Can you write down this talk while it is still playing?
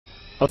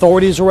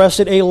Authorities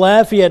arrested a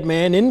Lafayette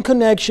man in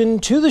connection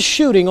to the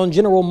shooting on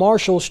General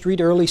Marshall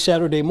Street early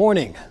Saturday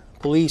morning.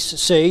 Police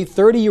say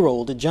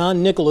 30-year-old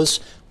John Nicholas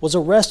was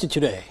arrested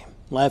today.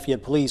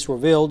 Lafayette police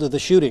revealed the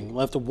shooting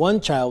left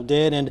one child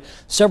dead and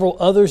several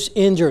others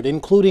injured,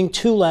 including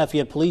 2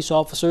 Lafayette police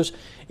officers,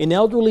 an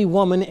elderly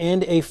woman,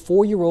 and a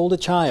 4-year-old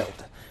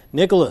child.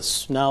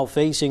 Nicholas now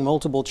facing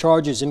multiple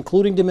charges,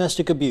 including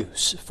domestic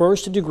abuse,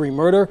 first-degree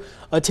murder,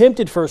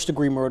 attempted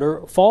first-degree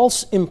murder,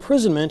 false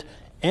imprisonment,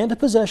 and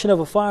possession of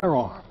a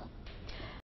firearm.